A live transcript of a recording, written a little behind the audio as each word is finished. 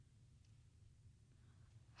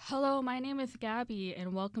Hello, my name is Gabby,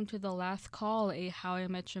 and welcome to The Last Call, a How I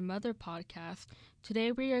Met Your Mother podcast.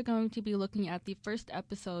 Today we are going to be looking at the first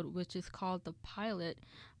episode, which is called The Pilot.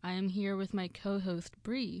 I am here with my co-host,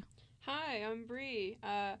 Bree. Hi, I'm Bree.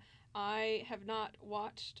 I have not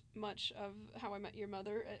watched much of How I Met Your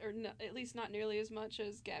Mother, or no, at least not nearly as much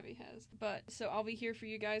as Gabby has. But so I'll be here for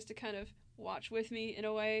you guys to kind of watch with me in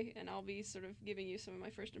a way, and I'll be sort of giving you some of my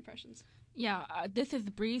first impressions. Yeah, this is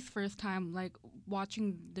Bree's first time,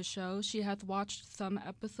 watching the show. She has watched some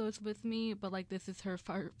episodes with me, but, this is her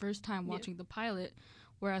first time watching the pilot,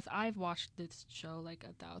 whereas I've watched this show,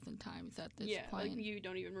 1,000 times at this point. You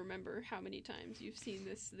don't even remember how many times you've seen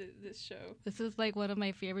this show. This is, one of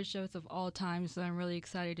my favorite shows of all time, so I'm really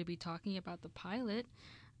excited to be talking about the pilot.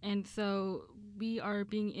 And so we are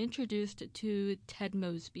being introduced to Ted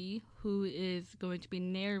Mosby, who is going to be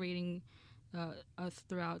narrating us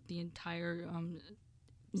throughout the entire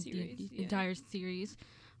series.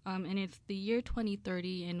 And it's the year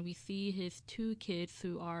 2030, and we see his two kids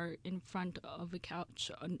who are in front of a couch,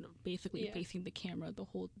 basically facing the camera the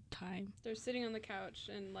whole time. They're sitting on the couch,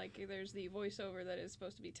 and there's the voiceover that is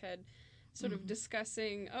supposed to be Ted sort of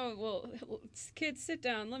discussing, oh, well, kids, sit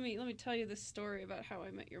down. Let me tell you this story about how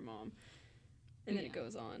I met your mom. And then it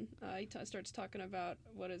goes on. He starts talking about,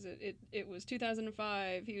 what is it? It was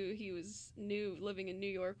 2005. He was living in New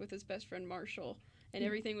York with his best friend Marshall, and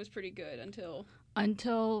everything was pretty good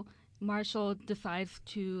until Marshall decides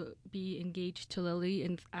to be engaged to Lily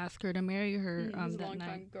and ask her to marry her his that longtime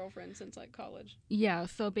night. girlfriend since college. Yeah,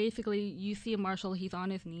 so basically you see Marshall, he's on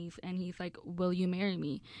his knees and he's like, "Will you marry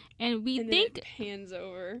me?" And then it pans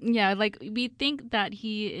over. Yeah, we think that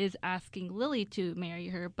he is asking Lily to marry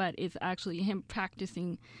her, but it's actually him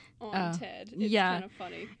practicing on Ted. It's kind of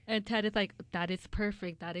funny. And Ted is like, "That is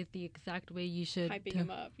perfect. That is the exact way you should." Hyping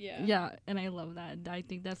him up, yeah. Yeah, and I love that. I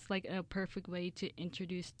think that's a perfect way to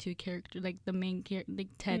introduce two characters, the main character,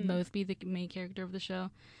 Ted Mosby, the main character of the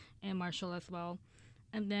show, and Marshall as well.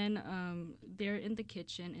 And then they're in the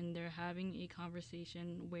kitchen and they're having a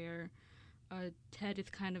conversation where Ted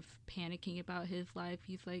is kind of panicking about his life.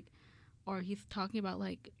 He's talking about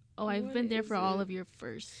oh, I've been there for all of your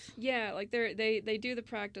firsts. Yeah, they do the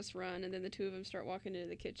practice run, and then the two of them start walking into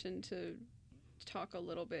the kitchen to talk a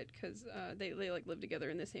little bit because they live together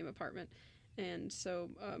in the same apartment, and so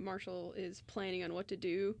Marshall is planning on what to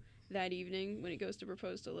do that evening when he goes to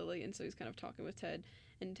propose to Lily, and so he's kind of talking with Ted,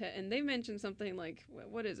 and they mention something like,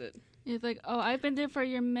 what is it? It's like, oh, I've been there for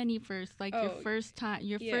your many firsts, your first time,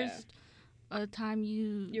 first time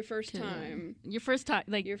your first time,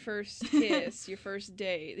 your first kiss, your first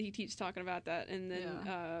date. He keeps talking about that, and then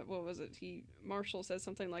what was it? Marshall says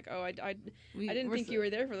something like, "Oh, I didn't think you were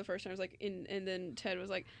there for the first time." I was like, and then Ted was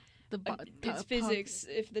like, "It's physics.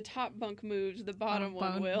 If the top bunk moves, the bottom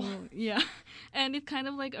one will." Yeah, and it's kind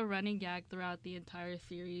of like a running gag throughout the entire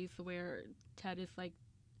series where Ted is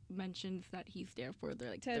mentions that he's there for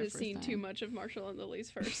Ted has seen too much of Marshall and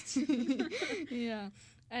Lily's firsts. Yeah.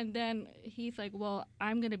 And then he's like, well,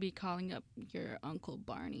 I'm going to be calling up your Uncle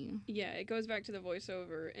Barney. Yeah, it goes back to the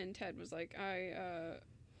voiceover, and Ted was like,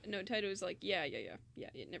 Ted was like, yeah,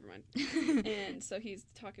 never mind. And so he's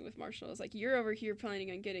talking with Marshall. It's like, you're over here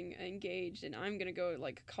planning on getting engaged, and I'm going to go,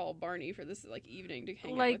 call Barney for this, evening to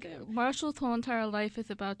hang out with him. Marshall's whole entire life is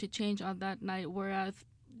about to change on that night, whereas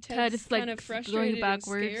Ted is kind of frustrated going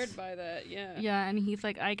backwards and scared by that, yeah. Yeah, and he's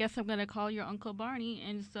like, I guess I'm going to call your Uncle Barney,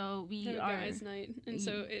 and so we are... guys' night, and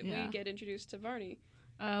so we get introduced to Barney.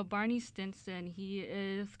 Barney Stinson, he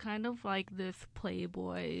is kind of like this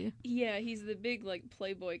playboy. Yeah, he's the big,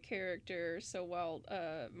 playboy character, so while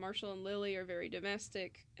Marshall and Lily are very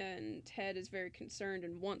domestic, and Ted is very concerned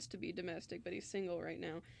and wants to be domestic, but he's single right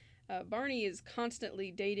now, Barney is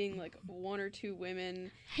constantly dating one or two women.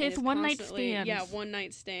 His one-night stands. Yeah,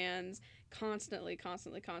 one-night stands. Constantly.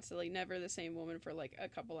 Never the same woman for a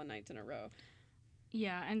couple of nights in a row.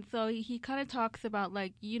 Yeah, and so he kind of talks about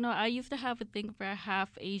I used to have a thing for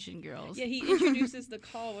half Asian girls. Yeah, he introduces the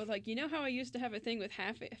call with how I used to have a thing with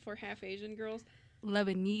half Asian girls.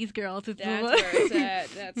 Lebanese girls. That's where it's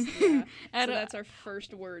at. That's our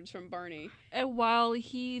first words from Barney. And while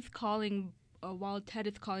Ted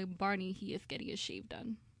is calling Barney, he is getting his shave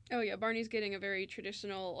done. Oh yeah, Barney's getting a very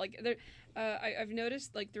traditional I've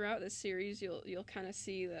noticed throughout this series you'll kind of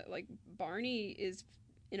see that Barney is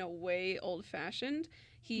in a way old-fashioned.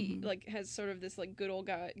 he like has sort of this like good old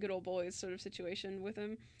boys sort of situation with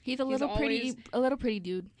him. He's a little pretty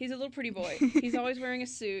dude. He's a little pretty boy. He's always wearing a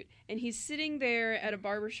suit, and he's sitting there at a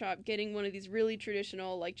barbershop getting one of these really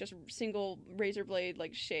traditional, like, just single razor blade,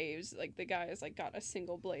 like, shaves. Like, the guy has, like, got a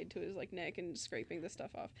single blade to his, like, neck and scraping the stuff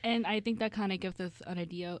off. And I think that kind of gives us an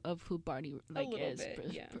idea of who Barney, like, a little is. bit,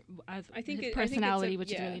 yeah. I think his personality,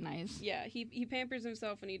 which is really nice. Yeah, he pampers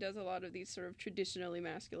himself, and he does a lot of these sort of traditionally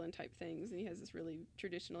masculine type things, and he has this really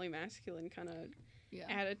traditionally masculine kind of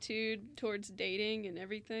attitude towards dating and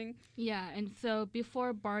everything. Yeah, and so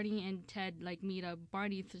before Barney and Ted like meet up,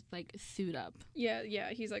 Barney's just like suit up. Yeah,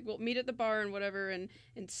 he's like, well, meet at the bar and whatever, and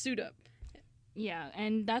suit up. Yeah,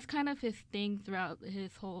 and that's kind of his thing throughout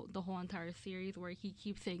the whole entire series, where he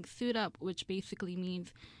keeps saying suit up, which basically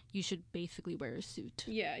means you should basically wear a suit.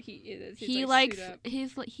 Yeah, he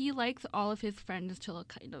likes all of his friends to look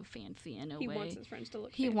kind of fancy in a way. He wants his friends to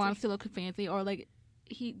look fancy. He wants to look fancy, or like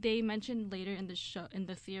they mentioned later in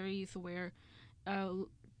the series where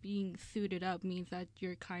being suited up means that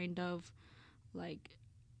you're kind of like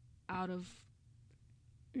out of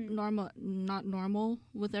not normal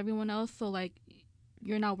with everyone else. So like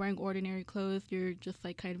you're not wearing ordinary clothes, you're just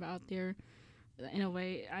like kind of out there in a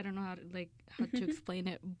way. I don't know how to explain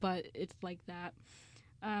it, but it's like that.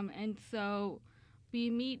 And so we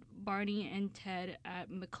meet Barney and Ted at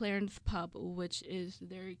McLaren's Pub, which is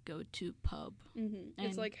their go-to pub. Mm-hmm.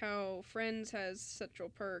 It's like how Friends has Central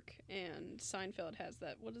Perk and Seinfeld has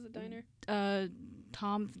that. What is the diner?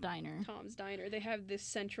 Tom's Diner. Tom's Diner. They have this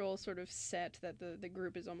central sort of set that the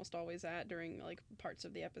group is almost always at during like parts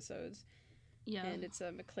of the episodes. Yeah. And it's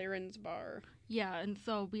a McLaren's bar. Yeah, and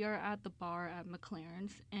so we are at the bar at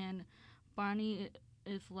McLaren's, and Barney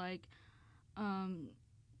is like,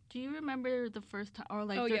 do you remember the first time? Or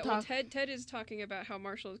like, well, Ted is talking about how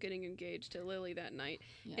Marshall is getting engaged to Lily that night,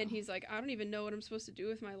 and he's like, I don't even know what I'm supposed to do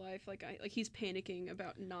with my life. Like, he's panicking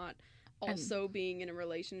about not also being in a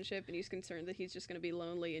relationship, and he's concerned that he's just going to be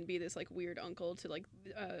lonely and be this like weird uncle to like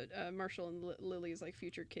Marshall and Lily's like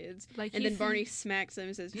future kids. Like, and then Barney smacks him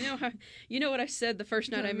and says, you know what I said the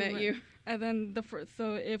first night I met you. And then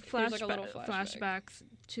it flashbacks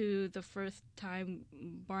to the first time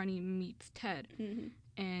Barney meets Ted. Mm-hmm.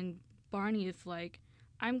 And Barney is like,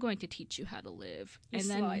 I'm going to teach you how to live. He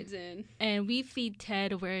slides in. And we see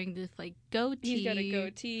Ted wearing this, like, goatee. He's got a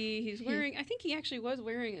goatee. He's wearing, I think he actually was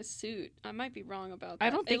wearing a suit. I might be wrong about that. I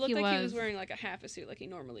don't think he was. It looked like he was wearing, like, a half a suit like he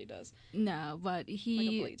normally does. No, but he... Like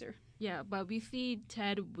a blazer. Yeah, but we see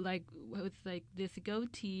Ted, like, with, like, this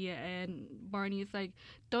goatee, and Barney's like,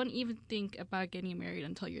 don't even think about getting married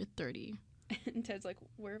until you're 30. And Ted's like,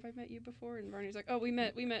 where have I met you before? And Barney's like, oh, we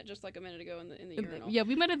met just like a minute ago in the urinal. Yeah,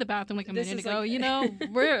 we met at the bathroom like a minute ago. Like,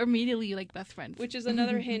 we're immediately like best friends. Which is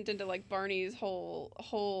another hint into like Barney's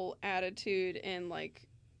whole attitude and like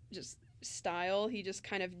just style. He just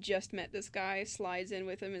kind of just met this guy, slides in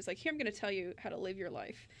with him, and is like, here, I'm going to tell you how to live your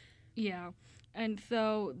life. Yeah. And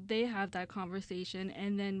so they have that conversation,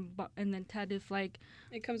 and then Ted is like,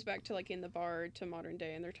 it comes back to like in the bar to modern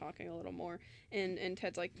day, and they're talking a little more, and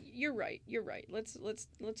Ted's like, you're right, let's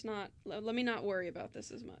not, let me not worry about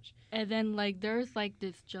this as much. And then like there's like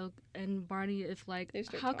this joke, and Barney is like,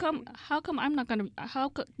 how come I'm not gonna,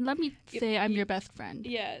 let me say I'm your best friend.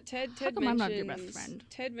 Yeah, Ted mentions, I'm not your best friend.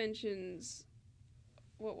 Ted mentions,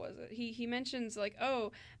 what was it? He mentions like,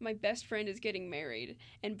 oh, my best friend is getting married,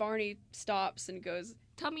 and Barney stops and goes,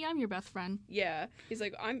 tell me I'm your best friend. Yeah, he's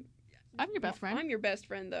like, I'm your best friend. I'm your best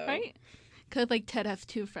friend though, right? Because like Ted has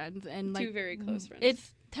two friends, and like two very close friends.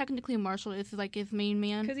 It's technically Marshall is like his main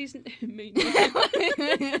man. Because he's main man.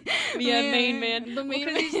 Yeah, main man.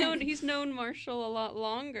 Because he's known Marshall a lot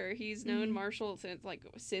longer. He's known Marshall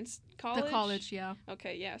since college. The college, yeah.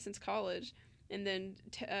 Okay, yeah, since college. And then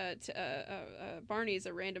Barney's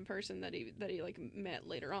a random person that he like met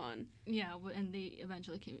later on. Yeah, and they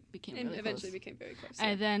eventually became very close. Yeah.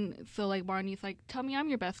 And then so like Barney's like, tell me I'm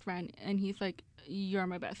your best friend, and he's like, you're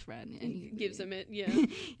my best friend, and he gives him it. Yeah.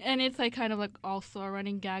 And it's like kind of like also a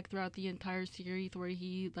running gag throughout the entire series where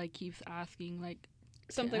he like keeps asking like,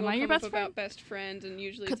 something will come up about best friend, and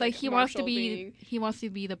usually because like he wants to be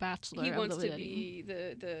the bachelor. He wants to be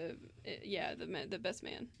the best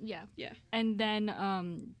man. Yeah, yeah. And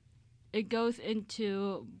then it goes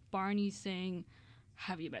into Barney saying,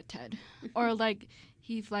 "Have you met Ted?" Or like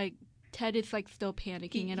he's like Ted is like still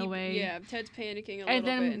panicking in a way. Yeah, Ted's panicking a little bit, and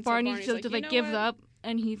then Barney so just like gives up.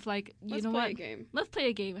 And he's like, let's play a game. Let's play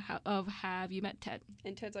a game of Have You Met Ted?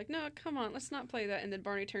 And Ted's like, no, come on, let's not play that. And then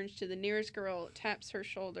Barney turns to the nearest girl, taps her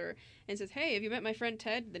shoulder, and says, hey, have you met my friend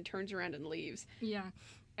Ted? Then turns around and leaves. Yeah.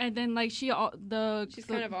 And then like she's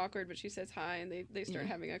kind of awkward, but she says hi, and they start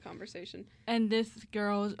having a conversation. And this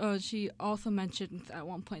girl, she also mentions at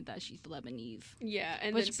one point that she's Lebanese. Yeah,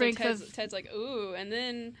 and which then Ted's like, ooh, and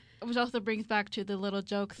then which also brings back to the little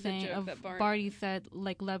joke saying of Barney said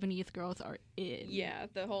like Lebanese girls are in. Yeah,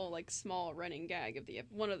 the whole like small running gag of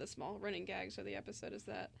one of the small running gags of the episode is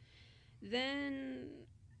that. Then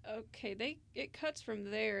it cuts from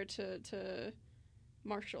there to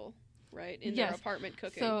Marshall. Right, in their apartment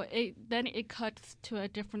cooking. So then it cuts to a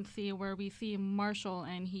different scene where we see Marshall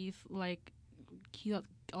and he's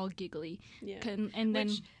all giggly. Yeah, and then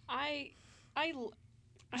I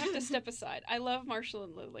have to step aside. I love Marshall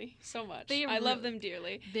and Lily so much. I love them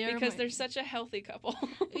dearly because they're such a healthy couple.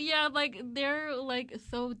 Yeah, like they're like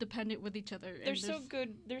so dependent with each other. They're so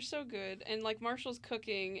good. They're so good. And like Marshall's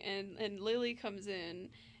cooking, and Lily comes in,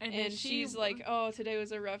 and she's like, "Oh, today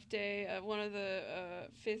was a rough day." One of the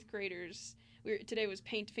fifth graders. Today was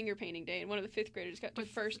finger painting day, and one of the fifth graders got to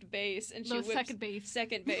first base, and she whips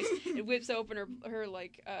second base, and whips open her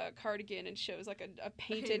like cardigan and shows like a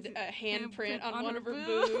painted handprint on one of her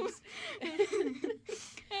boobs. And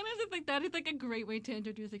I was like, that is like a great way to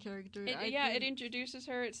introduce a character. It introduces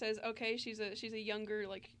her. It says, okay, she's a younger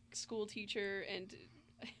like school teacher, and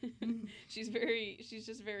she's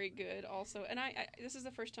just very good also. And I this is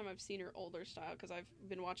the first time I've seen her older style because I've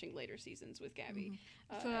been watching later seasons with Gabby.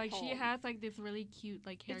 So like she has like this really cute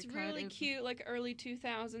like haircut. It's really cute, like early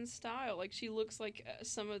 2000s style. Like she looks like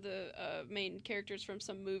some of the main characters from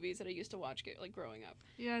some movies that I used to watch like growing up.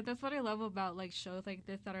 Yeah, that's what I love about like shows like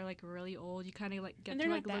this that are like really old. You kind of like get and to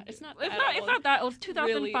like look. It's not that old. It's 2005.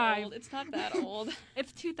 Really old. It's not that old.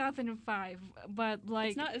 It's 2005, but like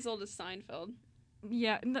it's not as old as Seinfeld.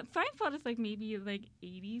 Yeah, Seinfeld is like maybe like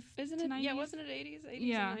 80s, isn't it? 90s? Yeah, wasn't it 80s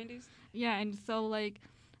and 90s? Yeah, and so like,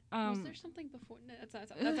 was there something before? No,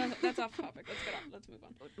 that's off topic. Let's move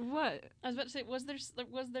on. What? I was about to say, was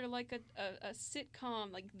there like a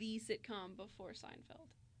sitcom, like the sitcom before Seinfeld?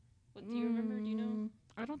 What do you remember? Do you know?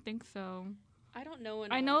 I don't think so. I don't know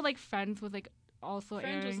enough. I know like Friends was like also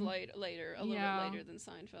Friends airing. was later, a little bit later than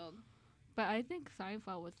Seinfeld. But I think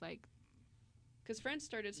Seinfeld was like. Because Friends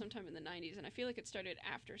started sometime in the 90s, and I feel like it started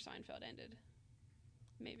after Seinfeld ended.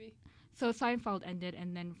 Maybe. So Seinfeld ended,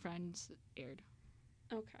 and then Friends aired.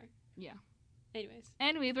 Okay. Yeah. Anyways,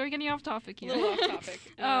 we're getting off topic here. A little off topic.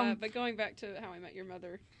 But going back to How I Met Your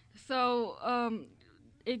Mother. So,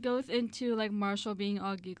 it goes into, like, Marshall being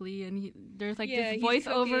all giggly, and there's, like, this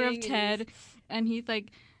voiceover of Ted, and he's, like...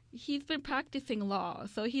 He's been practicing law,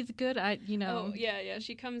 so he's good at, you know... Oh, yeah.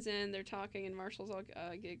 She comes in, they're talking, and Marshall's all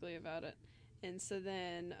giggly about it. And so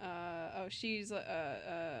then,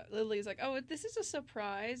 Lily's like, oh, this is a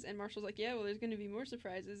surprise. And Marshall's like, yeah, well, there's going to be more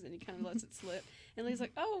surprises. And he kind of lets it slip. And Lily's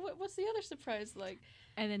like, oh, what's the other surprise like?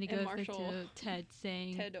 And then he goes into Ted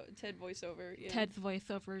saying... Ted voiceover, yeah. Ted's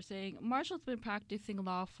voiceover saying, Marshall's been practicing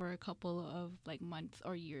law for a couple of, like, months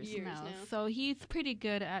or years now. So he's pretty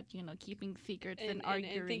good at, you know, keeping secrets and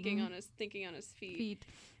arguing. And thinking on his feet.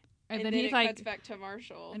 And then he's it cuts back to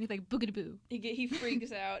Marshall. And he's like, boogity-boo. He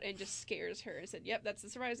freaks out and just scares her and said, yep, that's the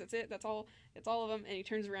surprise. That's it. That's all. That's all of them. And he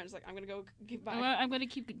turns around and is like, I'm going to go get by. I'm going to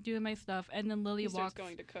keep doing my stuff. And then Lily starts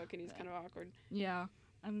going to cook, and he's kind of awkward. Yeah.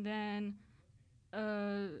 And then...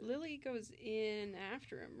 Lily goes in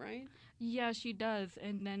after him, right? Yeah, she does.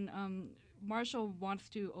 And then Marshall wants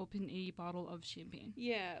to open a bottle of champagne.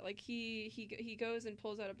 Yeah, like he goes and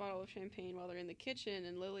pulls out a bottle of champagne while they're in the kitchen,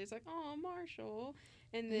 and Lily's like, oh, Marshall.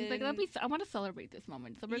 And then he's like, I want to celebrate this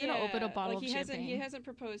moment, so we're gonna open a bottle of champagne. He hasn't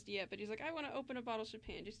proposed yet, but he's like, I want to open a bottle of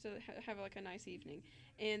champagne just to have like a nice evening.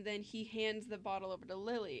 And then he hands the bottle over to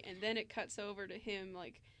Lily, and then it cuts over to him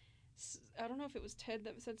like, I don't know if it was Ted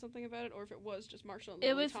that said something about it, or if it was just Marshall and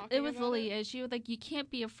Lily talking about it. It was Lily, and she was like, you can't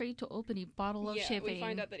be afraid to open a bottle of champagne. We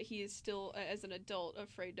find out that he is still, as an adult,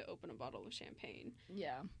 afraid to open a bottle of champagne.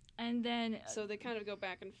 Yeah. And then... So they kind of go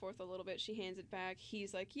back and forth a little bit. She hands it back.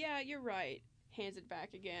 He's like, yeah, you're right. Hands it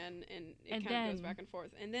back again, and it kind of goes back and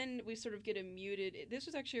forth. And then we sort of get a muted... This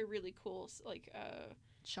was actually a really cool, like...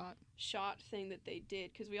 shot thing that they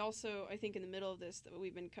did, because we also, I think in the middle of this, that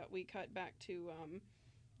we cut back to...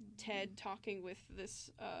 Ted talking with this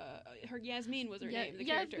her Yasmin was her name, the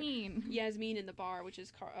character Yasmin in the bar, which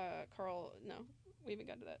is Carl. No, we haven't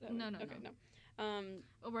got to that. No.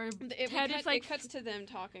 Where it cuts to them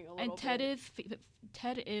talking a little bit. And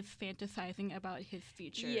Ted is fantasizing about his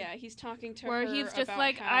future. Yeah, he's talking to her where he's just about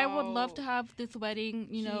like, how I would love to have this wedding,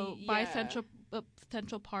 by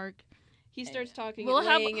Central Park. He starts talking, We'll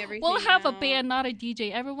have everything a out. band, not a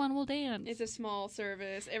DJ. Everyone will dance. It's a small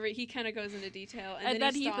service. He kind of goes into detail, and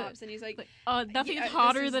then he stops, and he's like, nothing's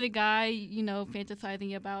hotter than a guy,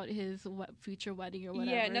 fantasizing about his future wedding or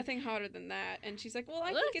whatever. Yeah, nothing hotter than that. And she's like, well,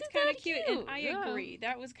 I think it's kind of cute. And I agree.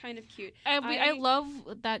 That was kind of cute. I love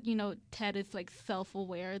that, Ted is, like,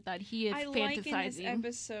 self-aware, that he is fantasizing. Like in this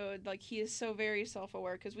episode, like, he is so very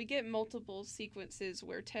self-aware, because we get multiple sequences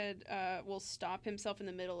where Ted will stop himself in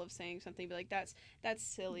the middle of saying something, be like, that's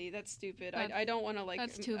silly, that's stupid. I don't want to, like,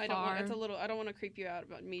 that's too I far. I don't want to creep you out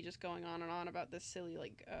about me just going on and on about this silly,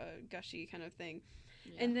 like, gushy kind of thing.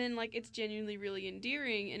 Yeah. And then, like, it's genuinely really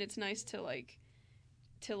endearing, and it's nice to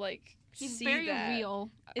He's see very that. real.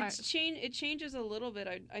 It changes a little bit,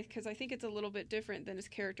 because I think it's a little bit different than his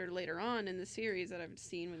character later on in the series that I've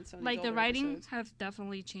seen when some of these like the older writing episodes. has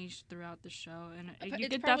definitely changed throughout the show, and you It's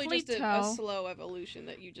could probably definitely just tell a slow evolution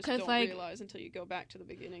that you just don't realize until you go back to the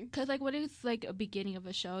beginning. Because, like, when it's like a beginning of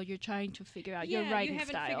a show, you're trying to figure out your writing style.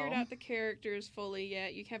 You haven't figured out the characters fully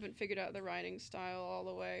yet. You haven't figured out the writing style all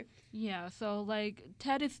the way. Yeah, so, like,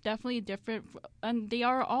 Ted is definitely different, and they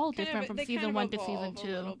are all different from season 1 to season 2.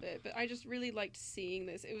 A little bit, but I just really liked seeing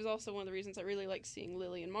this. It was also one of the reasons I really liked seeing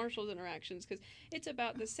Lily and Marshall's interactions, because it's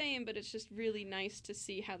about the same, but it's just really nice to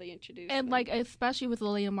see how they introduce them. And, like, especially with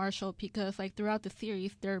Lily and Marshall, because, like, throughout the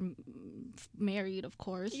series, they're married, of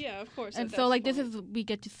course. Yeah, of course. And so, like, we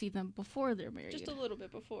get to see them before they're married. Just a little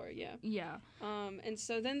bit before, yeah. Yeah. And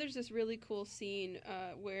so then there's this really cool scene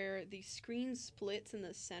where the screen splits in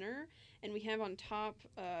the center, and we have on top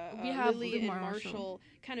Lily and Marshall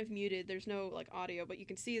kind of muted. There's no, like, audio, but you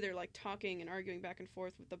can see they're, like, talking and arguing back and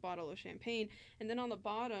forth with the bottle of champagne. And then on the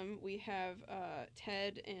bottom, we have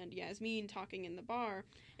Ted and Yasmin talking in the bar,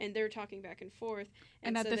 and they're talking back and forth.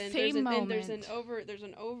 And so at the same moment, there's a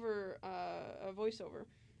voiceover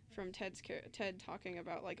from Ted talking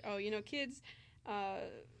about, like, oh, kids,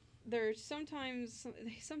 there's sometimes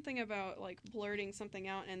something about, like, blurting something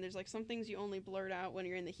out, and there's, like, some things you only blurt out when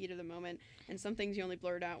you're in the heat of the moment, and some things you only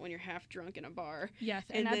blurt out when you're half drunk in a bar. Yes,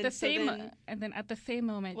 and then at the same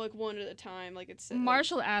moment, like, one at a time, like, it's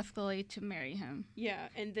Marshall asked Lily to marry him. Yeah,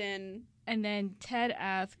 and then Ted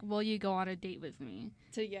asked, "Will you go on a date with me?"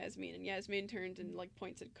 to Yasmin, and Yasmin turns and, like,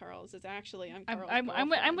 points at Carl and says, "Actually, I'm Carl's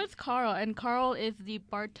I'm with Carl, and Carl is the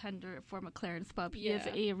bartender for McLaren's Pub. He is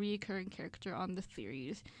a recurring character on the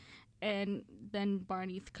series. And then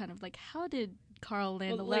Barney's kind of like, how did Carl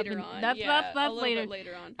land 11? Later on, that's later.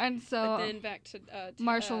 Later on. And so, but then back to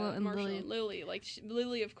Marshall and Lily. Like,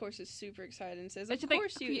 Lily, of course, is super excited and says, "Of she's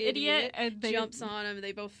course, like, you idiot!" And jumps on him, and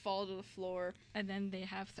they both fall to the floor. And then they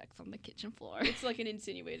have sex on the kitchen floor. It's like an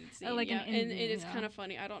insinuated scene, and it's kind of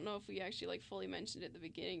funny. I don't know if we actually, like, fully mentioned it at the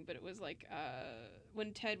beginning, but it was like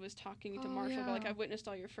when Ted was talking to Marshall, like, "I've witnessed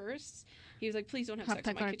all your firsts." He was like, "Please don't have sex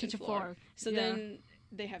on my kitchen floor." So then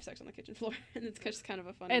they have sex on the kitchen floor, and it's just kind of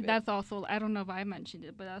a funny bit. That's also, I don't know if I mentioned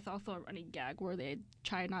it, but that's also a running gag where they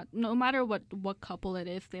try no matter what couple it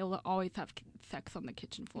is, they'll always have sex on the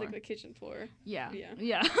kitchen floor. Like the kitchen floor. Yeah.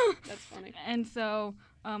 That's funny. And so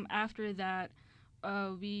after that,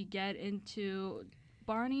 we get into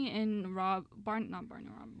Barney and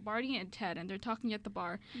Ted, and they're talking at the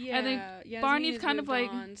bar. Yeah, and then Barney's kind of like,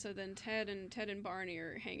 so then Ted and Barney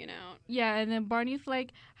are hanging out. Yeah, and then Barney's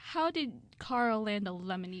like, how did Carl land a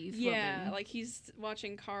Lebanese woman? Yeah, like, he's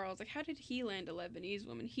watching Carl. It's like, how did he land a Lebanese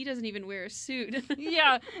woman? He doesn't even wear a suit.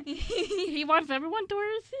 Yeah, he wants everyone to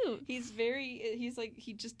wear a suit. He's like,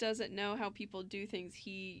 he just doesn't know how people do things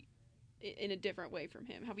in a different way from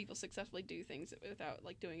him, how people successfully do things without,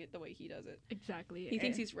 like, doing it the way he does it. Exactly. He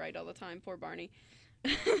thinks he's right all the time, poor Barney.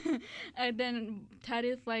 And then Ted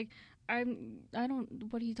is like,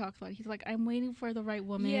 what he talks about, he's like, I'm waiting for the right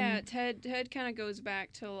woman. Yeah, Ted kind of goes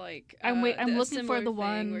back to, like, I'm looking for the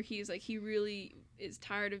one, where he's like, he really is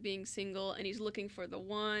tired of being single, and he's looking for the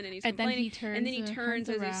one, and he's and complaining. Then he turns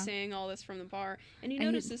as he's saying all this from the bar, and he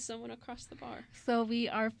notices someone across the bar. So we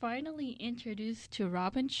are finally introduced to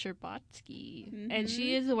Robin Scherbatsky, mm-hmm. and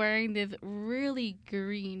she is wearing this really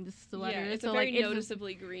green sweater. Yeah, it's a very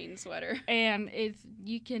noticeably green sweater, and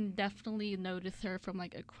you can definitely notice her from,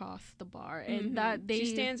 like, across the bar, and mm-hmm. She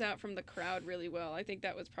stands out from the crowd really well. I think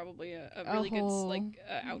that was probably a really good, like,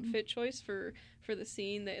 outfit choice for the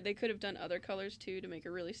scene. They could have done other colors too to make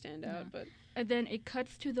her really stand out, but and then it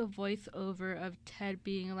cuts to the voiceover of Ted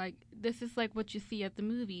being like, "This is like what you see at the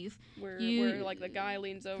movies, where like the guy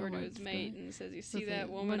leans over to his mate and says, 'You see that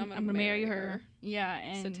woman? I'm gonna marry her.'" Yeah,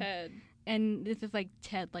 and so Ted. and this is like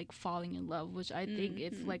Ted like falling in love, which I think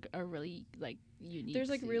it's like a really like unique. There's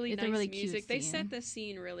like really it's nice a really music. cute They scene. set the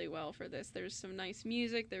scene really well for this. There's some nice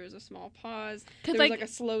music. There was a small pause. 'Cause, There was like a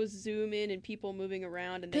slow zoom in and people moving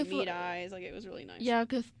around and they 'cause, meet eyes. Like it was really nice. Yeah,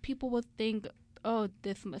 because people would think, oh,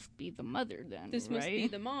 this must be the mother then. This right? must be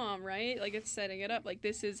the mom, right? Like it's setting it up. Like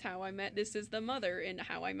this is how I met. This is the mother in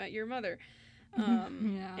How I Met Your Mother.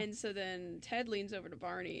 Yeah. And so then Ted leans over to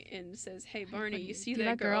Barney and says, "Hey Barney, you see See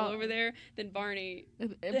that girl over there?" Then Barney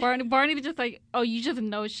Barney was just like, oh, you just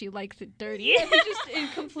know she likes it dirty. Yeah,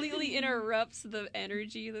 it completely interrupts the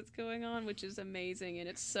energy that's going on, which is amazing, and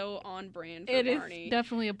it's so on brand for Barney. It's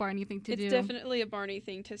definitely a Barney thing to do. It's definitely a Barney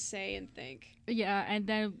thing to say and think. Yeah, and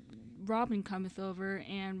then Robin comes over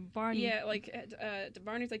and Barney. Yeah, like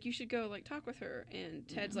Barney's like, you should go like talk with her, and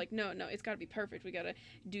Ted's like, no, it's got to be perfect. We got to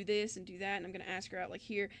do this and do that, and I'm gonna ask her out like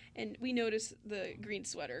here. And we notice the green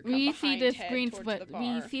sweater. We see this green sweater.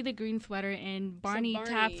 We see the green sweater, and Barney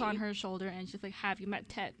taps on her shoulder, and she's like, "Have you met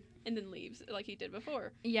Ted?" And then leaves like he did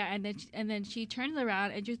before. Yeah, and then she turns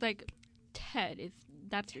around and she's like, "Ted,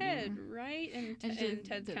 that's Ted, right?" And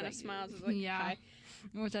Ted kind of smiles, is like, yeah. Hi.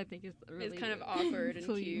 Which I think is really it's kind of awkward and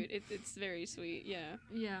cute. It's very sweet, yeah.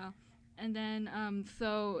 Yeah, and then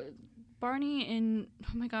so Barney and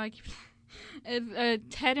oh my god, it's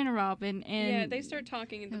Ted and Robin and yeah, they start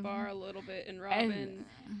talking at the bar a little bit, and Robin.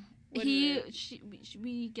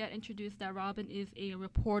 We get introduced that Robin is a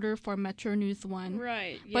reporter for Metro News 1.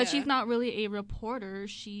 Right. Yeah. But she's not really a reporter.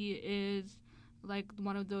 She is like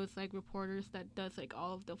one of those like reporters that does like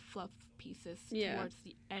all of the fluff pieces towards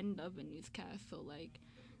the end of a newscast. So like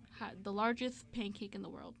the largest pancake in the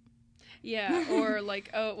world. Yeah, or like,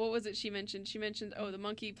 oh, what was it she mentioned? She mentioned, oh, the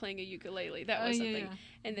monkey playing a ukulele. That was something. Yeah.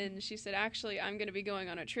 And then she said, actually, I'm going to be going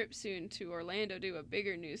on a trip soon to Orlando, do a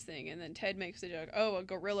bigger news thing. And then Ted makes the joke, oh, a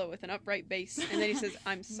gorilla with an upright bass. And then he says,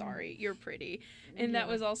 I'm sorry, you're pretty. And that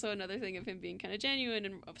was also another thing of him being kind of genuine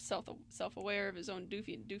and self-aware of his own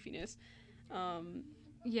doofiness.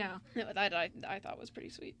 Yeah, that I thought was pretty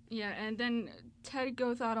sweet. Yeah, and then Ted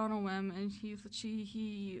goes out on a whim, and he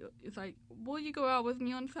is like, "Will you go out with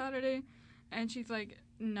me on Saturday?" And she's like,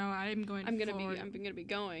 "No, I'm gonna be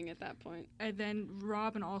going at that point." And then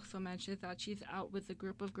Robin also mentions that she's out with a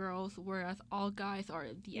group of girls, whereas all guys are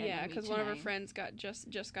at the yeah, because one of her friends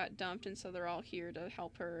just got dumped, and so they're all here to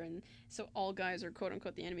help her, and so all guys are quote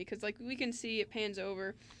unquote the enemy. Because like we can see it pans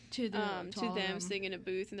over to them sitting in a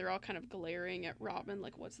booth, and they're all kind of glaring at Robin,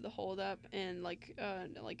 like what's the holdup, and like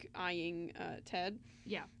eyeing Ted.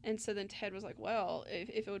 Yeah. And so then Ted was like, well,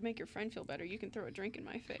 if it would make your friend feel better, you can throw a drink in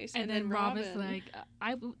my face. And then Robin's like,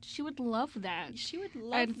 she would love that. She would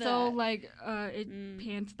love that. And so like it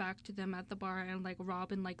pans back to them at the bar, and like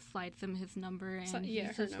Robin like slides him his number, and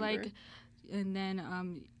he's just like. And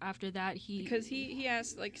then after that because he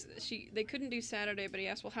asked like they couldn't do Saturday, but he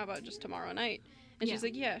asked, well, how about just tomorrow night? And she's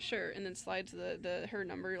like, yeah, sure. And then slides her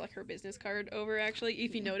number, like her business card over. Actually,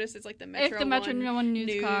 if you notice, it's like the Metro One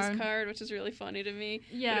news card, which is really funny to me.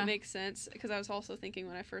 Yeah, but it makes sense because I was also thinking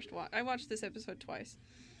when I watched this episode twice.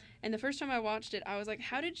 And the first time I watched it, I was like,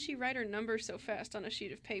 how did she write her number so fast on a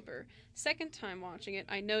sheet of paper? Second time watching it,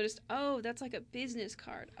 I noticed, oh, that's like a business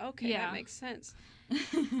card. Okay, that makes sense.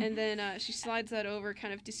 And then she slides that over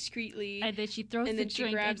kind of discreetly. And then she throws and then the she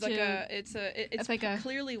drink grabs into, it's like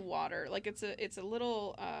clearly water. Like it's a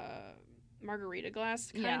little margarita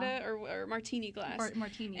glass kind of or martini glass.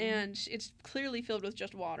 Martini. And it's clearly filled with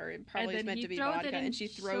just water. It probably is meant to be vodka. And she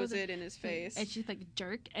throws it in his face. And she's like,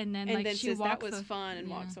 jerk. And then she says, walks that was fun and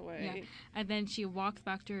walks away. Yeah. And then she walks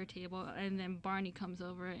back to her table. And then Barney comes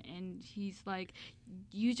over and he's like,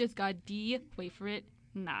 you just got wait for it.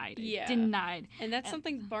 Denied. And that's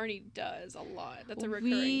something Barney does a lot. That's a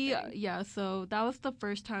recurring thing. Yeah, so that was the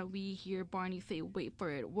first time we hear Barney say wait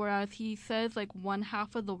for it. Whereas he says like one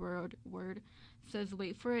half of the word says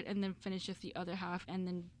wait for it and then finishes the other half and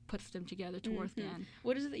then puts them together towards the end.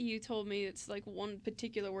 What is it that you told me? It's like one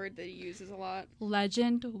particular word that he uses a lot.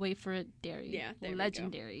 Legend, wait for it, dairy. Yeah, there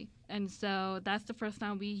legendary. And so that's the first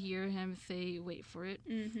time we hear him say wait for it.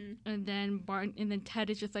 And then Ted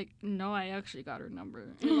is just like, no, I actually got her number.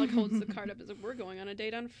 And like holds the card up and is like, we're going on a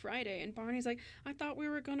date on Friday. And Barney's like, I thought we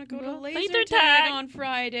were gonna go to laser tag on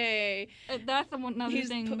Friday. That's the one other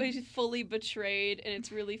thing. He's fully betrayed, and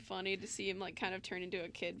it's really funny to see him like kind of turn into a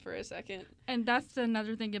kid for a second. And that's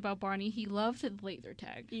another thing about Barney. He loves his laser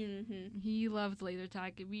tag. He loves laser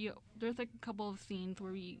tag. There's like a couple of scenes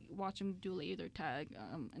where we watch him do laser tag,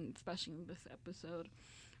 and especially in this episode.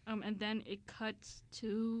 And then it cuts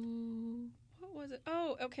to what was it?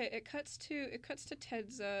 Oh, okay. It cuts to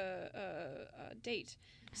Ted's date.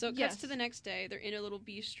 So it cuts to the next day. They're in a little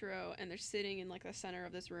bistro and they're sitting in like the center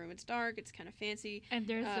of this room. It's dark. It's kind of fancy. And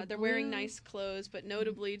they're wearing nice clothes, but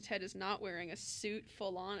notably Ted is not wearing a suit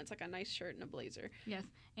full on. It's like a nice shirt and a blazer. Yes,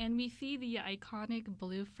 and we see the iconic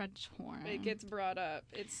blue French horn. It gets brought up.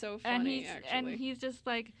 It's so funny, actually. And he's just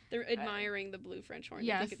like they're admiring the blue French horn.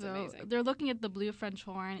 Yeah, they think it's amazing. They're looking at the blue French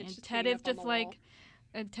horn, It's and Ted is just like,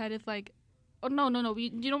 oh no.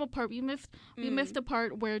 You know what part we missed? We missed the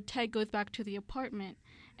part where Ted goes back to the apartment,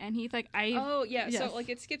 and he's like, Oh yeah, yes. So like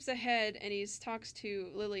it skips ahead, and he talks to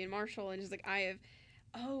Lily and Marshall, and he's like,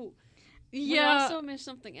 we also missed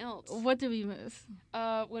something else. What did we miss?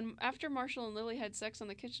 When after Marshall and Lily had sex on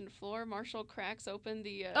the kitchen floor, Marshall cracks open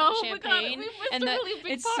the champagne, my God, we missed and a really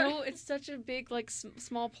big part. It's such a big like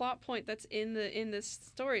small plot point that's in this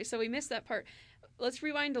story. So we missed that part. Let's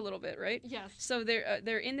rewind a little bit, right? Yes. So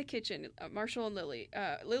they're in the kitchen, Marshall and Lily.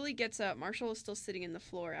 Lily gets up. Marshall is still sitting in the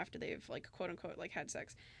floor after they've like quote unquote like had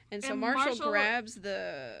sex, and so Marshall grabs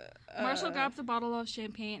the bottle of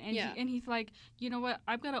champagne, and he's like, you know what?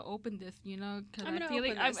 I'm gonna open this, because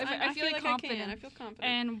I feel like confident. I feel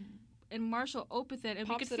confident. And Marshall opens it, and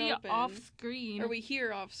Pops we can see off screen. Or we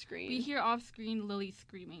hear off screen. We hear off screen Lily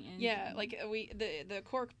screaming. And the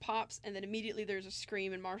cork pops, and then immediately there's a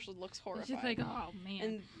scream, and Marshall looks horrified. She's like, oh man.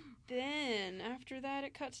 And then after that,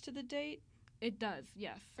 it cuts to the date. It does,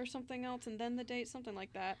 yes. Or something else, and then the date, something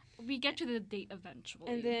like that. We get to the date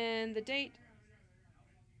eventually. And then the date.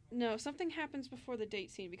 No, something happens before the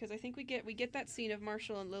date scene, because I think we get that scene of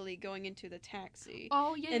Marshall and Lily going into the taxi.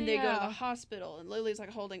 Oh, yeah, and they go to the hospital, and Lily's like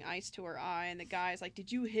holding ice to her eye, and the guy's like,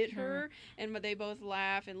 "Did you hit her?" And they both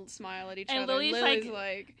laugh and smile at each other.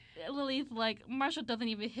 Lily's like, Marshall doesn't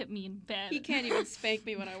even hit me in bed. He can't even spank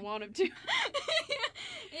me when I want him to.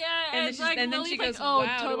 Yeah, and then she goes,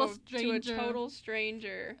 total stranger. To a total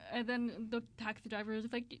stranger. And then the taxi driver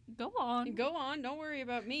is like, go on, don't worry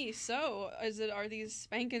about me. So, are these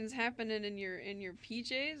spankings happening in your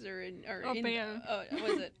PJs or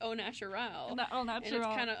was it au naturel? Au natural. And it's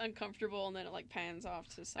kind of uncomfortable, and then it like pans off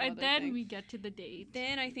to some and other then thing. We get to the date.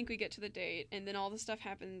 Then I think we get to the date, and then all the stuff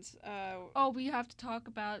happens. We have to talk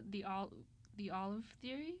about the olive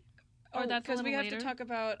theory. Or that's because we have later. to talk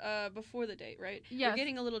about before the date, right? Yes. We're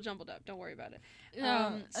getting a little jumbled up. Don't worry about it.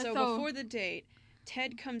 So before the date,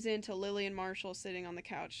 Ted comes into Lily and Marshall sitting on the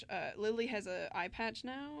couch. Lily has an eye patch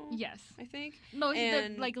now. Yes, I think. No,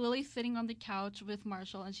 like Lily's sitting on the couch with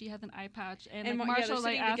Marshall, and she has an eye patch, and like, Marshall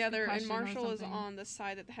they're sitting together, and Marshall is on the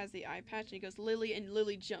side that has the eye patch, and he goes, Lily, and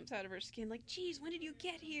Lily jumps out of her skin like, "Geez, when did you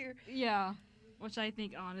get here?" Yeah. Which I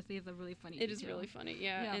think, honestly, is a really funny detail. It is really funny,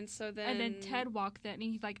 yeah. And so then... And then Ted walks in, and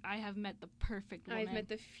he's like, I have met the perfect woman. I've met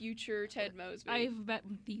the future Ted Mosby. I've met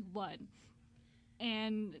the one.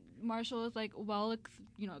 And Marshall is like, well,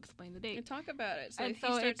 explain the date. And talk about it. So and he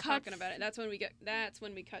starts talking about it. That's when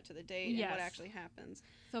we cut to the date and what actually happens.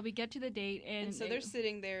 So we get to the date, and so they're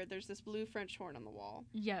sitting there. There's this blue French horn on the wall.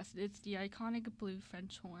 Yes, it's the iconic blue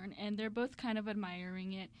French horn, and they're both kind of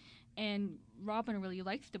admiring it. And Robin really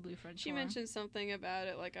likes the blue French horn. She mentions something about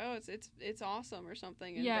it, like, "Oh, it's awesome" or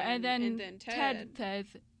something. And then Ted says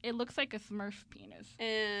it looks like a Smurf penis.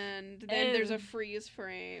 And then there's a freeze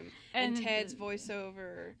frame and Ted's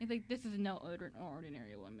voiceover. It's like, this is no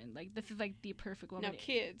ordinary woman. Like, this is like the perfect woman. Now,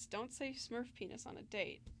 kids, don't say Smurf penis on a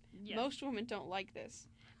date. Yes. Most women don't like this.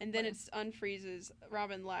 And then it unfreezes.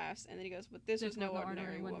 Robin laughs, and then he goes, "But this was no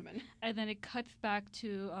ordinary woman." And then it cuts back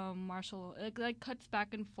to Marshall. It like cuts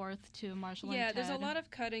back and forth to Marshall. Yeah, and Ted. There's a lot of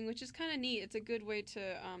cutting, which is kind of neat. It's a good way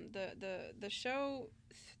to the show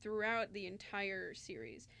throughout the entire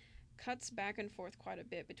series cuts back and forth quite a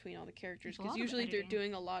bit between all the characters, because usually they're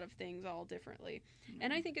doing a lot of things all differently.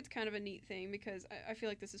 And I think it's kind of a neat thing, because I feel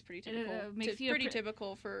like this is pretty typical.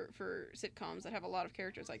 Typical for sitcoms that have a lot of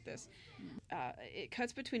characters like this. It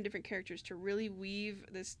cuts between different characters to really weave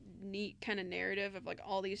this neat kind of narrative of like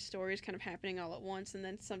all these stories kind of happening all at once, and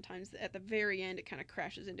then sometimes at the very end it kind of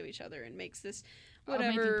crashes into each other and makes this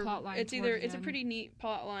whatever it's either a pretty neat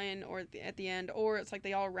plot line or at the end, or it's like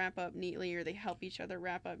they all wrap up neatly, or they help each other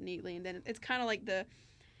wrap up neatly, and then it's kind of like the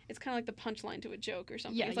punchline to a joke or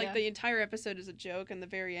something. It's like the entire episode is a joke and the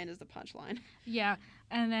very end is the punchline. Yeah.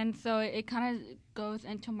 And then so it kind of goes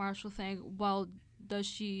into Marshall saying, well, does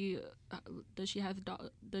she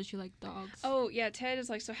like dogs? Oh yeah, Ted is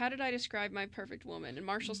like, so how did I describe my perfect woman? And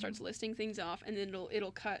Marshall starts listing things off, and then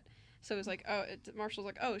it'll cut So it's like, Marshall's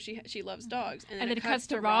like, oh, she loves dogs, and then it cuts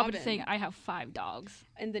to Robin saying, I have 5 dogs.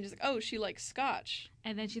 And then he's like, oh, she likes scotch.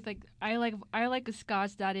 And then she's like, I like a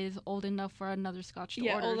scotch that is old enough for another scotch to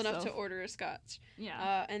order. Yeah, old enough to order a scotch.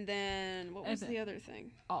 Yeah. And then what was the other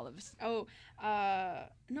thing? Olives. Oh,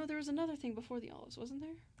 no, there was another thing before the olives, wasn't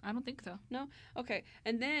there? I don't think so. No? Okay.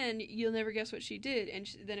 And then you'll never guess what she did. And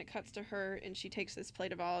then it cuts to her, and she takes this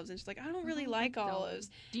plate of olives, and she's like, I don't really like olives.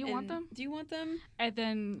 Do you want them? Do you want them? And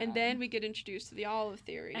then we get introduced to the olive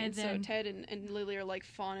theory. And so Ted and Lily are like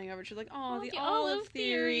fawning over it. She's like, oh, the olive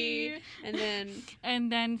theory. And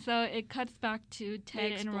then so it cuts back to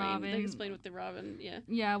Ted and Robin. They explain what the Robin,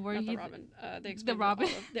 Yeah, where Not he's... the Robin. They explain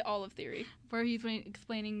the olive theory. Where he's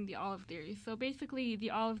explaining the olive theory. So basically, the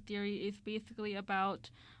olive theory is basically about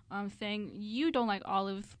saying you don't like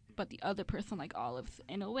olives, but the other person like olives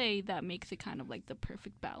in a way that makes it kind of like the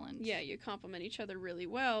perfect balance. Yeah, you complement each other really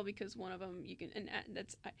well because one of them you can, and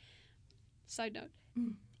that's side note.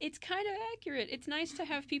 It's kind of accurate. It's nice to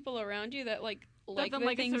have people around you that like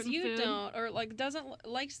the things you don't, or like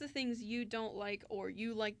likes the things you don't like, or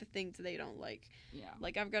you like the things they don't like. Yeah.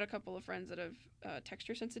 Like I've got a couple of friends that have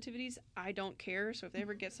texture sensitivities. I don't care, so if they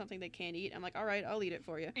ever get something they can't eat, I'm like, all right, I'll eat it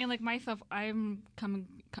for you. And like myself, I'm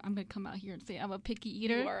gonna come out here and say I'm a picky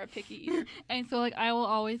eater. You are a picky eater. And so like I will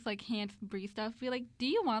always like hand Bree stuff, be like, do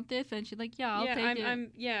you want this? And she's like, yeah, I'll take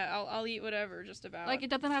it. I'll eat whatever, just about. Like it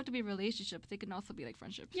doesn't have to be relationships. It can also be like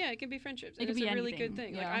friendships. Yeah, it can be friendships. It can be a really anything. Good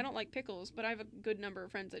thing. Yeah. Like I don't like pickles, but I have a good number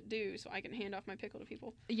of friends that do, so I can hand off my pickle to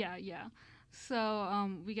people. Yeah. So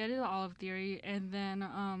we get into the olive theory, and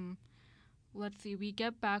then let's see, we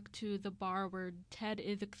get back to the bar where Ted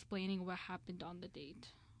is explaining what happened on the date.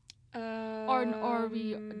 Or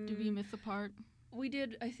do we miss a part? We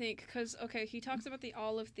did, I think, because, he talks about the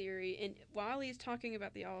olive theory, and while he's talking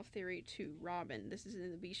about the olive theory to Robin, this is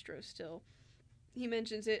in the bistro still, he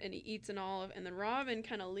mentions it, and he eats an olive, and then Robin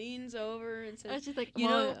kind of leans over and says, just like,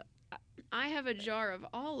 I have a jar of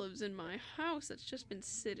olives in my house that's just been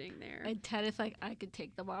sitting there. And Ted is like, I could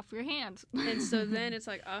take them off your hands. And so then it's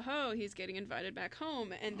like, he's getting invited back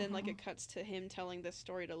home. And then, like, it cuts to him telling this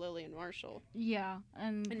story to Lily and Marshall. Yeah.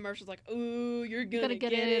 And Marshall's like, ooh, you're gonna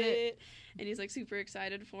get it. And he's, like, super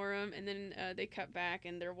excited for him. And then they cut back,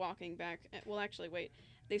 and they're walking back. Well, actually, wait.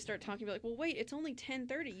 They start talking about, like, well, wait, it's only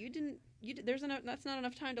 10:30. That's not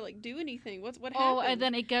enough time to, like, do anything. What happened? Oh, and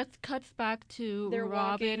then it cuts back to They're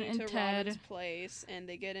Robin walking and to Ted. Robin's place, and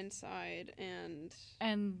they get inside, and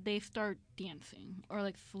they start dancing, or,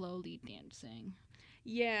 like, slowly dancing.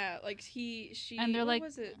 Yeah, like, she... And they're like...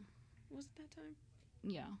 Was it that time?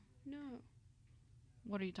 Yeah. No.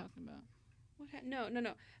 What are you talking about?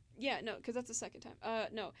 No. Yeah, no, because that's the second time.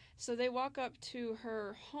 No. So they walk up to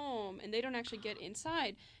her home, and they don't actually get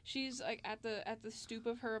inside. She's like at the stoop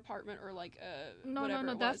of her apartment, or like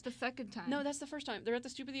No, that's the second time. No, that's the first time. They're at the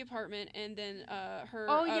stoop of the apartment, and then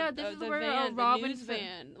her this is where the news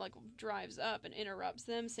van like drives up and interrupts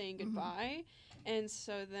them, saying goodbye. And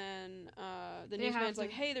so then the newsman's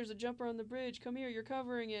like, hey, there's a jumper on the bridge. Come here, you're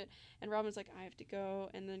covering it. And Robin's like, I have to go.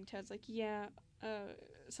 And then Ted's like, yeah,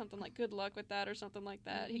 something like good luck with that or something like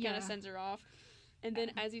that. He kind of sends her off. And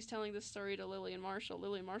then as he's telling this story to Lily and Marshall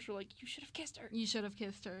are like, you should have kissed her. You should have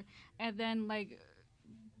kissed her. And then, like,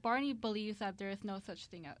 Barney believes that there is no such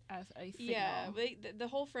thing as a signal. Yeah, the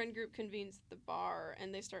whole friend group convenes at the bar,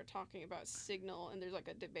 and they start talking about signal, and there's, like,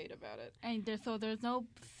 a debate about it. And there's no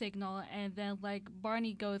signal, and then, like,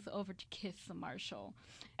 Barney goes over to kiss Marshall.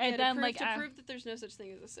 And then, to prove that there's no such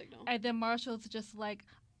thing as a signal. And then Marshall's just like,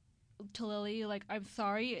 to Lily, like, I'm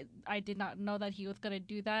sorry, I did not know that he was gonna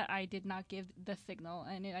do that. I did not give the signal,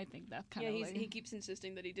 and I think that's kind of he keeps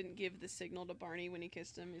insisting that he didn't give the signal to Barney when he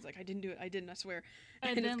kissed him. He's like, I didn't do it. I didn't. I swear.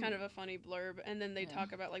 And it's kind of a funny blurb. And then they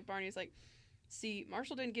talk about, like, Barney's like, see,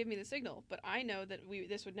 Marshall didn't give me the signal, but I know that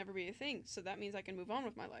this would never be a thing, so that means I can move on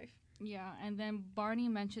with my life. Yeah, and then Barney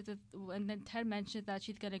mentions it, and then Ted mentions that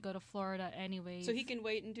she's gonna go to Florida anyways. So he can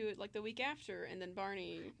wait and do it, like, the week after, and then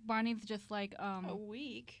Barney's just like, a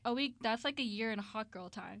week? A week, that's like a year in a hot girl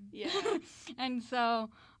time. Yeah. And so,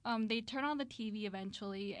 they turn on the TV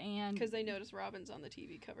eventually, and... Because they notice Robin's on the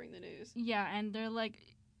TV covering the news. Yeah, and they're like...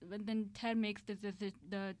 And then Ted makes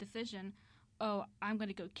the decision... Oh, I'm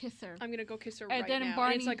gonna go kiss her. I'm gonna go kiss her and right then now.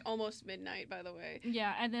 Barney, and it's like almost midnight, by the way.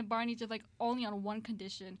 Yeah, and then Barney's just like only on one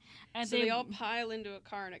condition. And so they all pile into a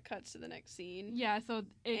car, and it cuts to the next scene. Yeah, so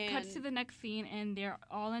it cuts to the next scene, and they're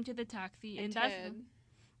all into the taxi, and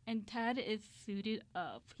and Ted is suited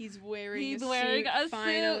up. He's wearing He's a wearing suit, a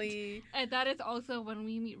finally. suit. And that is also when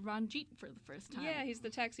we meet Ranjit for the first time. Yeah, he's the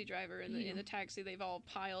taxi driver in the taxi they've all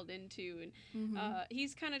piled into, and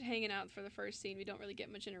he's kind of hanging out for the first scene. We don't really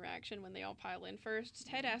get much interaction when they all pile in first.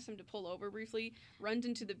 Ted asks him to pull over briefly, runs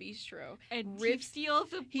into the bistro, and steals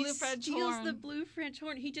the blue French horn. He steals the blue French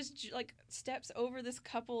horn. He just like steps over this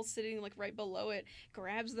couple sitting like right below it,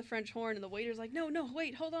 grabs the French horn, and the waiter's like, "No,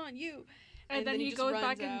 wait, hold on, you." And then he goes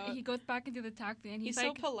back and he goes back into the taxi, and he's like,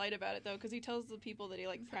 so polite about it though, because he tells the people that he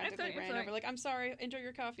like practically ran over, like, "I'm sorry, enjoy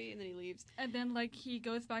your coffee," and then he leaves. And then like he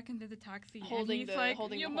goes back into the taxi, holding the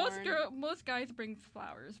horn. Most guys bring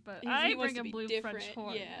flowers, but I bring a blue French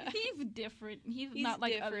horn. Yeah. He's different. He's not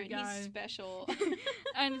like other guys. He's special.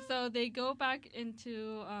 And so they go back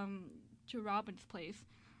into to Robin's place,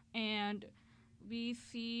 and we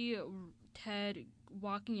see Ted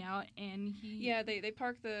walking out, and they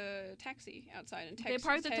park the taxi outside, and Ted gets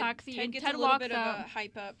a little bit of a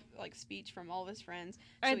hype up like speech from all of his friends,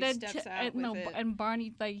 so and he steps out with it. And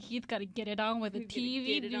Barney's like, he's got to get it on with the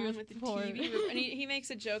TV. And he makes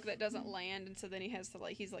a joke that doesn't land, and so then he has to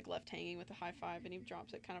he's left hanging with a high five, and he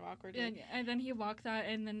drops it kind of awkwardly. And then he walks out,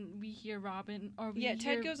 and then we hear Robin,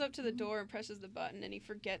 Ted goes up to the door and presses the button, and he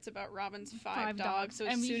forgets about Robin's five dogs. So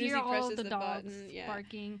as soon as he presses the button,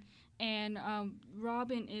 barking. And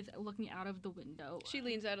Robin is looking out of the window. She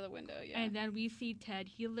leans out of the window, yeah. And then we see Ted.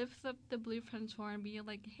 He lifts up the blue French horn, being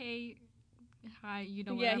like, "Hey, hi,"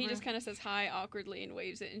 whatever. Yeah, he just kind of says hi awkwardly and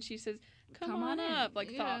waves it. And she says, come on up,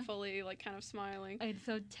 thoughtfully, kind of smiling. And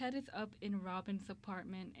so Ted is up in Robin's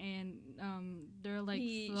apartment, and they're like,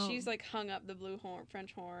 she's hung up the blue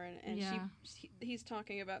French horn, and he's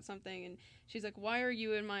talking about something, and she's like, "Why are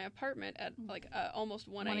you in my apartment at almost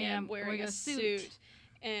 1 a.m. wearing a suit?"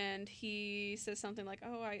 And he says something like,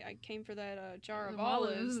 "Oh, I came for that jar of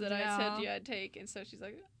olives that I said I'd take." And so she's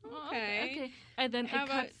like, "Okay." And then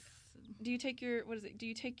do you take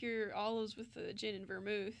your olives with the gin and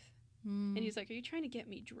vermouth? And he's like, "Are you trying to get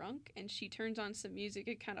me drunk?" And she turns on some music.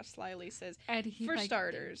 It kind of slyly says, "For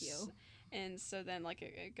starters." And so then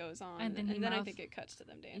it goes on, and then I think it cuts to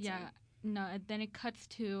them dancing. Yeah. No, and then it cuts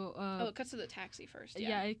to... it cuts to the taxi first,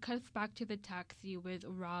 yeah. It cuts back to the taxi with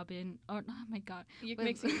Robin. Oh my God. You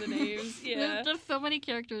mixing the names, yeah. There's so many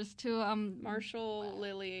characters, too. Marshall,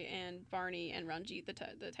 Lily, and Barney, and Ranjit,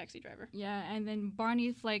 the taxi driver. Yeah, and then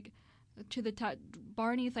Barney's like to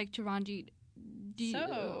Ranjit.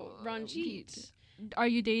 Ranjit... Are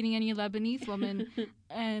you dating any Lebanese woman?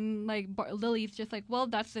 And Lily's just like, well,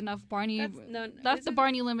 that's enough, Barney. That's the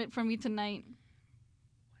Barney limit for me tonight.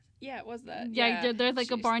 Yeah, it was that. Yeah,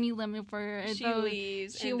 there's a Barney limit for her. And she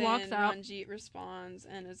leaves. She and walks then out. Ranjit responds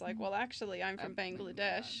and is like, "Well, actually, I'm from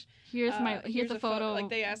Bangladesh. Here's a photo."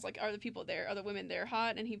 They ask, are the women there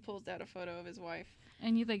hot? And he pulls out a photo of his wife.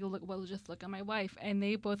 And he's like, just look at my wife. And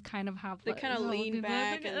they both kind of have... They kind of lean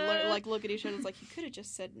back and look at each other. It's like, he could have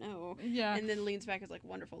just said no. Yeah. And then leans back and is like,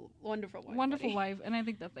 wonderful wife. Wonderful wife. And I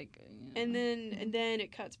think that's And then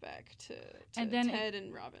it cuts back to Ted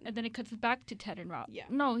and Robin. And then it cuts back to Ted and Robin. Yeah.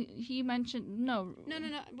 No, he mentioned... No. No.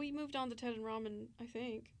 We moved on to Ted and Robin, I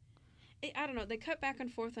think. I don't know. They cut back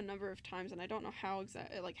and forth a number of times, and I don't know how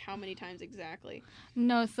many times exactly.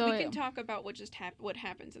 No, so we can talk about what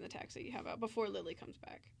happens in the taxi. How about before Lily comes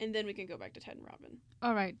back, and then we can go back to Ted and Robin.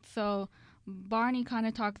 All right. So Barney kind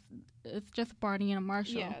of talks. It's just Barney and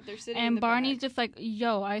Marshall. Yeah, they're sitting. And Barney's just like,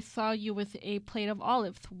 "Yo, I saw you with a plate of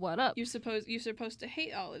olives. What up?" You're supposed to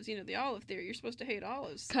hate olives. You know the olive theory. You're supposed to hate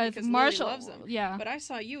olives because Marshall loves them. Yeah. But I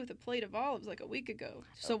saw you with a plate of olives a week ago.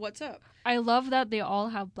 So what's up? I love that they all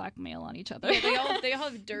have blackmail on each other. Yeah, they all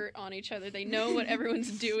have dirt on each other. They know what everyone's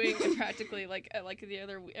doing, and practically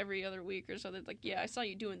every other week or so. They're like, "Yeah, I saw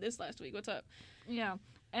you doing this last week. What's up?" Yeah.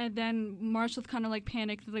 And then Marshall's kind of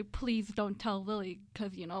panicked, like, "Please don't tell Lily,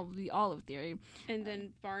 because the olive theory." And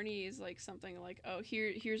then Barney is something like, "Oh,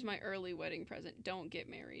 here's my early wedding present. Don't get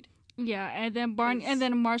married." Yeah, and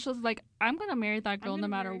then Marshall's like, "I'm gonna marry that girl no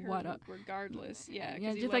matter what, regardless." Yeah,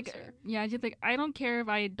 yeah, just like her. Yeah, just like, I don't care if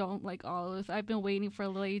I don't like olives. I've been waiting for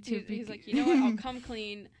Lily to. He's like, you know what? I'll come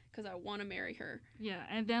clean because I want to marry her. Yeah,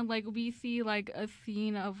 and then we see a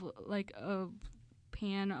scene of a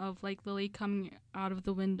pan of Lily coming out of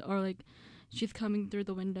the window, or she's coming through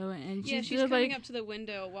the window, and she's just coming up to the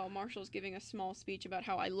window while Marshall's giving a small speech about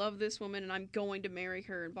how I love this woman and I'm going to marry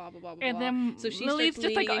her and blah blah blah blah. And then so she Lily's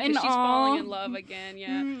starts leaning in because she's falling in love again.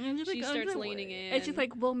 Yeah, and she starts leaning in, and she's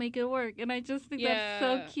like, "We'll make it work." And I just think that's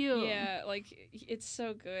so cute. Yeah, like it's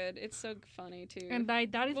so good. It's so funny too. And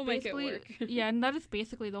that is we'll basically make it work. yeah, and that is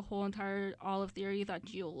basically the whole entire olive theory,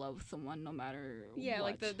 that you'll love someone no matter what.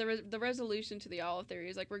 Like the resolution to the olive theory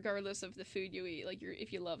is like regardless of the food you eat, like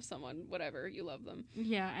if you love someone, whatever, you love them.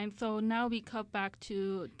 Yeah, and so now we cut back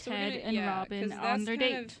to Ted and Robin on their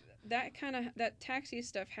date. That taxi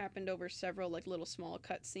stuff happened over several like little small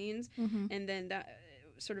cut scenes, and then that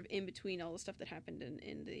sort of in between all the stuff that happened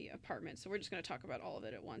in the apartment. So we're just going to talk about all of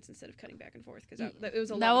it at once instead of cutting back and forth, because it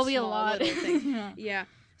was a lot. That will be a lot. Little things. Yeah.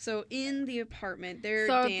 So in the apartment, they're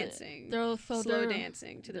dancing. They're slow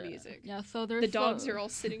dancing to the music. Yeah. So the dogs are all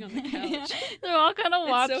sitting on the couch. They're all kind of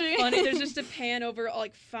watching. It's so funny. There's just a pan over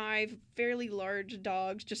like 5 fairly large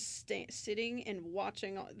dogs just sitting and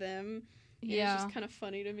watching them. Yeah. It's just kind of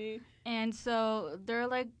funny to me. And so they're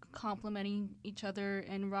like complimenting each other,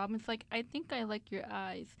 and Robin's like, "I think I like your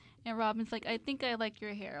eyes," and Robin's like, "I think I like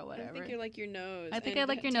your hair," or whatever. I think you like your nose. I think I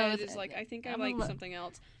like your nose. Ted is like, "I think I like something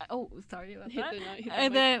else." Oh, sorry about that.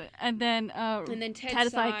 And then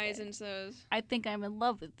Ted sighs and says, "I think I'm in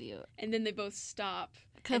love with you." And then they both stop.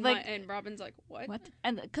 And Robin's like, what?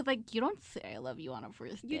 And because like you don't say I love you on a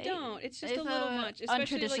first date. You don't. It's just a little much.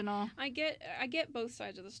 Especially untraditional. Like, I get both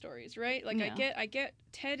sides of the stories, right? Like I get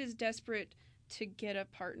Ted is desperate to get a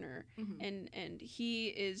partner, and he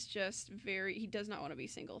is just he does not want to be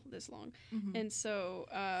single this long, and so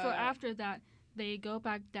after that they go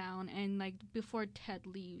back down, and like before Ted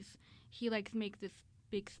leaves, he like makes this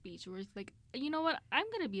big speech where it's like, you know what, I'm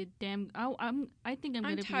gonna be a damn I'm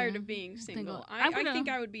tired of being single. I think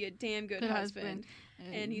I would be a damn good husband.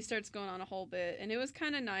 And he starts going on a whole bit, and it was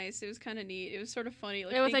kind of nice. It was kind of neat. It was sort of funny.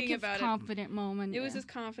 Like, it was like his confident moment. It was his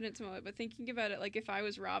confidence moment. But thinking about it, like if I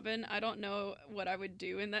was Robin, I don't know what I would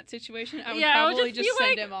do in that situation. I would probably just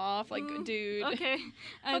send him off, like, dude. Okay.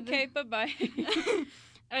 Okay, bye-bye.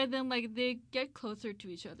 And then, like, they get closer to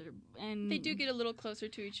each other. And they do get a little closer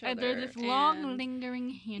to each other. And there's this long, lingering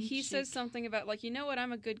handshake. He says something about, like, you know what,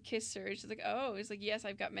 I'm a good kisser. And she's like, oh. He's like, yes,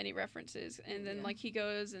 I've got many references. And then, like, he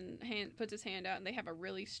goes and puts his hand out, and they have a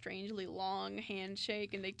really strangely long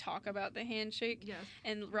handshake, and they talk about the handshake. Yes.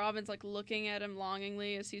 And Robin's, like, looking at him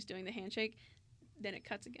longingly as he's doing the handshake. Then it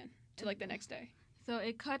cuts again to, like, the next day. So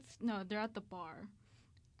it cuts... No, they're at the bar.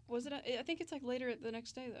 Was it? I think it's, like, later the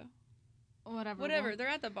next day, though. Whatever, they're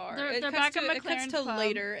at the bar. They're back at McLaren's It cuts to club.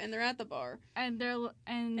 later, and they're at the bar. And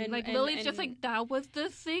Lily's just like, that was the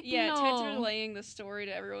signal. Yeah, Ted's relaying the story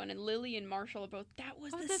to everyone, and Lily and Marshall are both, that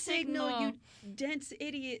was the signal, you dense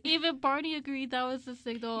idiot. Even Barney agreed that was the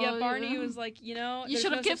signal. Yeah, Barney was like, you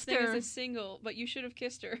should have kissed her. There's no such thing as a single, but you should have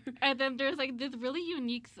kissed her. And then there's like this really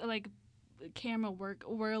unique like camera work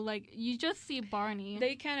where like you just see Barney.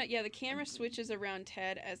 They kind of the camera switches around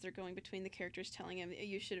Ted as they're going between the characters telling him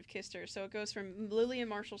you should have kissed her. So it goes from Lily and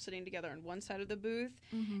Marshall sitting together on one side of the booth,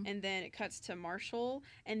 and then it cuts to Marshall,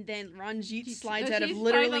 and then Ranjit slides out of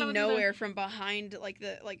literally nowhere from behind, like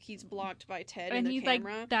he's blocked by Ted and the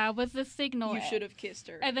camera. Like, that was the signal. You should have kissed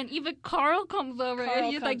her. And then even Carl comes over and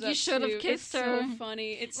he's like, you should have kissed her. It's so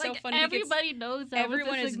funny. It's like, so funny. Everybody knows that.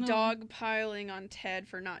 Everyone is dogpiling on Ted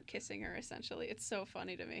for not kissing her. Essentially, it's so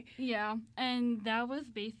funny to me. Yeah, and that was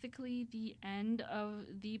basically the end of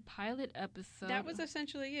the pilot episode. That was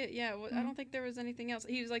essentially it. Yeah, I don't think there was anything else.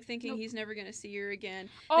 He was like thinking he's never gonna see her again.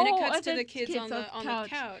 Then it cuts to the kids on the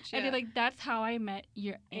couch. Yeah. And they're like, "That's how I met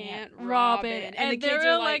your Aunt Robin." And the kids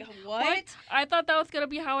are like, "What?" I thought that was gonna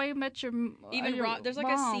be how I met your there's like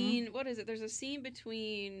mom. a scene. What is it? There's a scene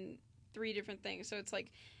between 3 different things. So it's like,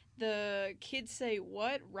 the kids say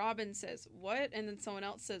what, Robin says what, and then someone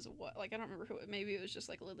else says what. Like, I don't remember who. Maybe it was just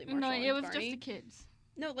like Lily, Marshall, No, it was Barney. just the kids.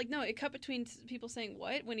 No, it cut between people saying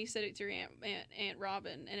what when he said it's your Aunt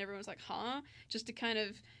Robin, and everyone was like, huh? Just to kind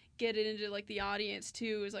of get it into like the audience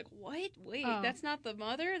too. Is like, what? Wait, that's not the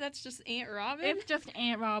mother. That's just Aunt Robin. It's just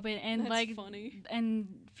Aunt Robin, and that's like funny.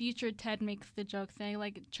 And future Ted makes the joke saying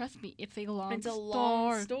like, trust me, it's a long story.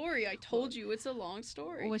 Long story. I told you it's a long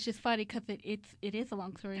story. Which is funny because it is a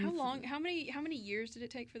long story. How long? How many years did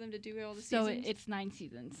it take for them to do all the seasons? So it's 9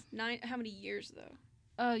 seasons. 9. How many years though?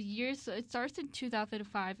 Years. So it starts in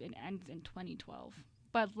 2005 and ends in 2012.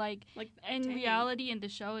 But like in dang. reality in the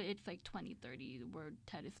show, it's like 2030 where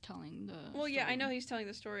Ted is telling the. Well, story. Yeah, I know he's telling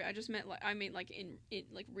the story. I just meant like in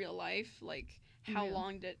like real life, like how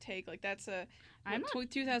long did it take? Like that's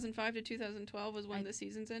 2005 to 2012 was when the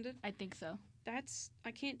seasons ended. I think so. I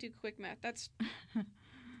can't do quick math. That's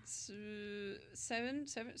 7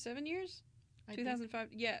 years. I 2005.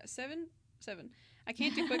 Yeah, 7. I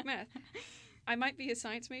can't do quick math. I might be a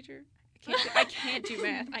science major. I can't do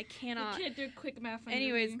math. I cannot. You can't do quick math.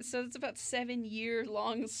 Anyways, so it's about 7-year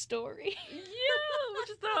long story. Yeah,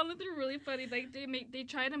 which is honestly really funny. Like they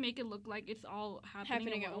try to make it look like it's all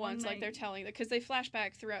happening at once, like they're telling because they flash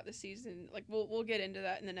back throughout the season. Like we'll get into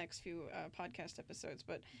that in the next few podcast episodes,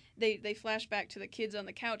 but they flash back to the kids on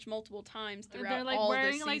the couch multiple times throughout they're like all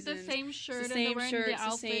wearing the like seasons. the same shirt, It's the same and shirt, the it's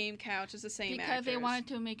outfit the same couch, it's the same because actors. they wanted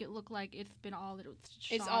to make it look like it's been all shot.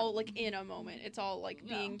 It's all like in a moment. It's all like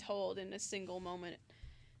being told in a single moment,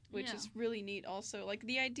 which is really neat. Also, like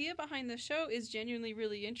the idea behind the show is genuinely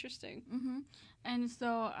really interesting. Mm-hmm. And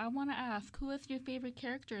so I want to ask, who is your favorite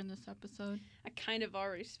character in this episode? I kind of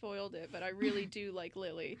already spoiled it, but I really do like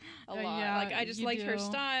Lily a lot. Yeah, like I just liked do. her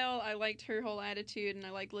style. I liked her whole attitude, and I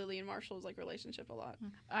like Lily and Marshall's like relationship a lot.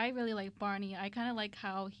 I really like Barney. I kind of like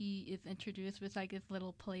how he is introduced with like his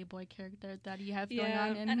little playboy character that he has going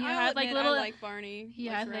on, and he has like little. I like Barney. He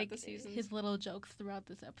has like the seasons. his little jokes throughout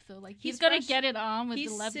this episode. Like he's gonna get it on with he's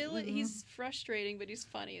the left. Silly. Mm-hmm. He's frustrating, but he's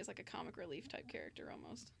funny. He's like a comic relief type character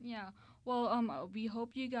almost. Yeah. Well, we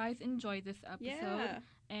hope you guys enjoyed this episode. Yeah.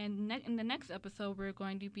 And in the next episode, we're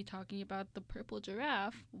going to be talking about the purple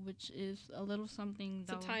giraffe, which is a little something.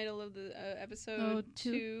 It's the title of the episode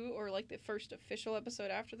 2, or like the first official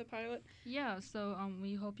episode after the pilot. Yeah. So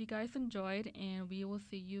we hope you guys enjoyed, and we will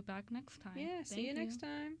see you back next time. Yeah. See you next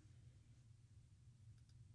time.